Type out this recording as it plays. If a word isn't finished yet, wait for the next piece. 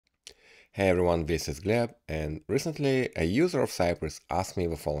Hey everyone, this is Gleb, and recently a user of Cypress asked me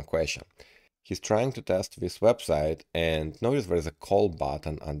the following question. He's trying to test this website and notice there's a call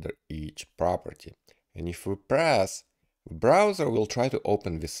button under each property. And if we press, the browser will try to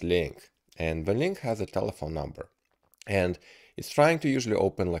open this link, and the link has a telephone number. And it's trying to usually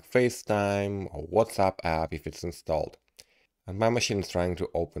open like FaceTime or WhatsApp app if it's installed. And my machine is trying to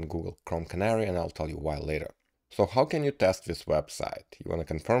open Google Chrome Canary, and I'll tell you why later. So how can you test this website? You want to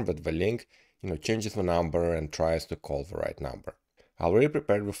confirm that the link, changes the number and tries to call the right number. I already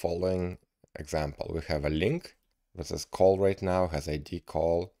prepared the following example. We have a link that says call right now, has ID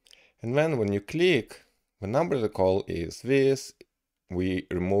call. And then when you click, the number of the call is this. We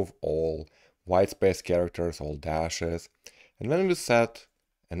remove all white space characters, all dashes. And then we set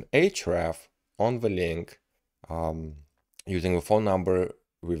an href on the link using the phone number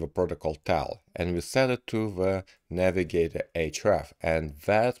with a protocol tel, and we set it to the navigator href, and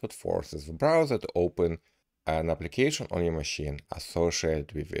that's what forces the browser to open an application on your machine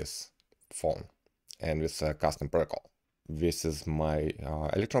associated with this phone and with a custom protocol. This is my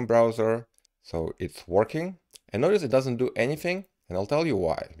Electron browser, so it's working. And notice it doesn't do anything, and I'll tell you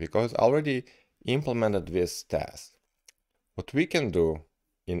why. Because I already implemented this test. What we can do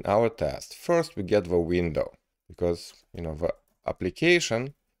in our test, first we get the window, because the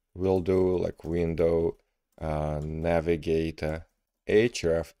application will do like window navigator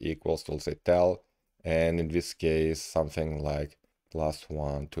href equals to, let's say, tel, and in this case something like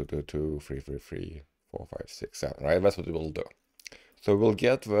 +1 2 2 2 3 3 3 4 5 6 7, right? That's what it will do. So we'll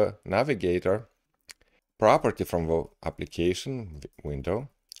get the navigator property from the application window,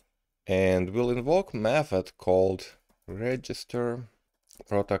 and we'll invoke method called register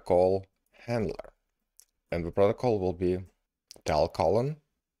protocol handler. And the protocol will be tel colon.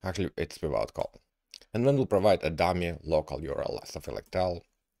 Actually, it's without colon. And then we'll provide a dummy local URL, something like tel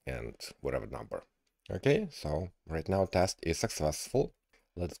and whatever number. Okay, so right now test is successful.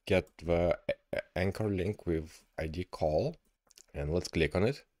 Let's get the anchor link with ID call, and let's click on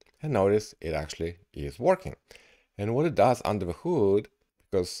it. And notice it actually is working. And what it does under the hood,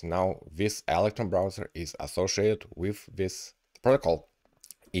 because now this Electron browser is associated with this protocol,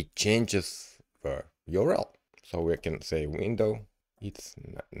 it changes the URL. So we can say window, its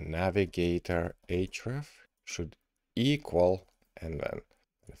navigator href should equal, and then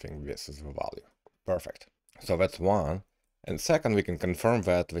I think this is the value. Perfect. So that's one. And second, we can confirm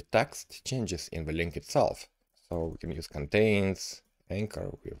that the text changes in the link itself. So we can use contains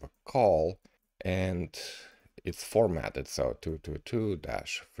anchor with a call, and it's formatted, so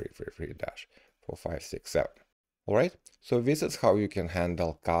 222-333-4567. All right, so this is how you can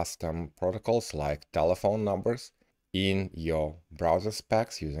handle custom protocols like telephone numbers in your browser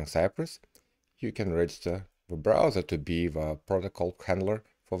specs using Cypress. You can register the browser to be the protocol handler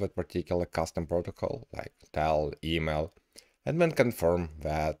for that particular custom protocol, like tel, email, and then confirm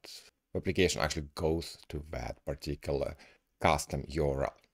that the application actually goes to that particular custom URL.